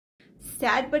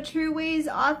Sad but True Ways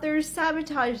Authors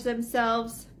Sabotage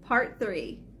Themselves, Part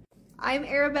 3. I'm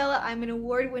Arabella. I'm an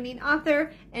award-winning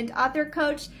author and author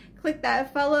coach. Click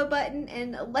that follow button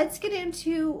and let's get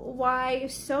into why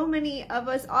so many of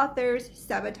us authors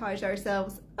sabotage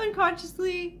ourselves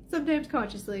unconsciously, sometimes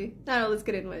consciously. Now let's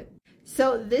get into it.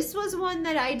 So this was one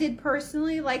that I did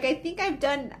personally. Like, I think I've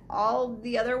done all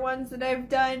the other ones that I've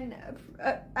done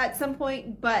at some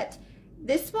point, but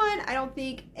this one I don't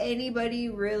think anybody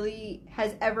really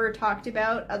has ever talked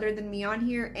about other than me on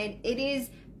here, and it is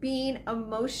being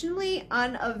emotionally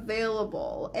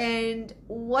unavailable. And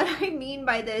what I mean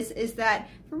by this is that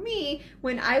for me,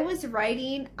 when I was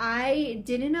writing, I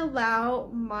didn't allow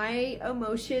my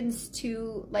emotions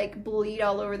to like bleed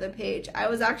all over the page. I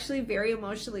was actually very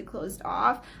emotionally closed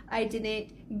off. I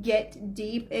didn't get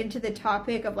deep into the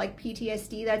topic of like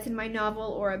PTSD that's in my novel,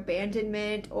 or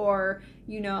abandonment, or,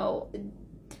 you know,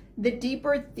 the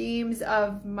deeper themes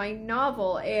of my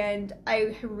novel. And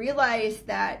I realized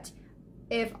that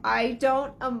if I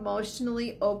don't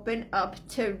emotionally open up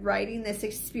to writing this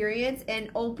experience and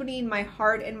opening my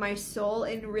heart and my soul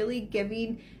and really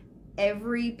giving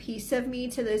every piece of me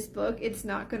to this book, it's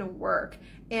not gonna work.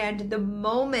 And the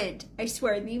moment, I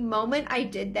swear, the moment I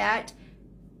did that,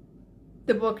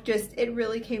 the book just, it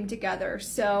really came together.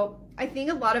 So I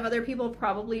think a lot of other people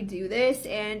probably do this,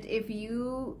 and if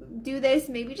you do this,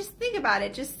 maybe just think about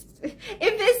it. Just, if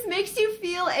this makes you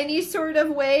feel any sort of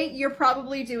way, you're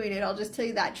probably doing it. I'll just tell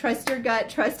you that. Trust your gut,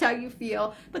 trust how you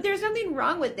feel, but there's nothing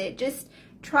wrong with it. Just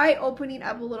try opening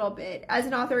up a little bit. As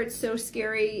an author, it's so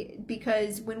scary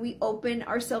because when we open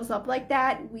ourselves up like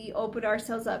that, we open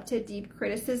ourselves up to deep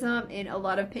criticism and a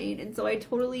lot of pain. And so I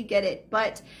totally get it,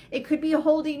 but it could be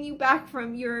holding you back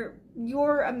from your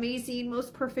amazing,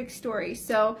 most perfect story.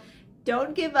 So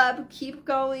don't give up, keep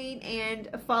going, and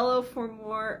follow for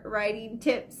more writing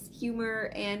tips,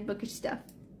 humor, and bookish stuff.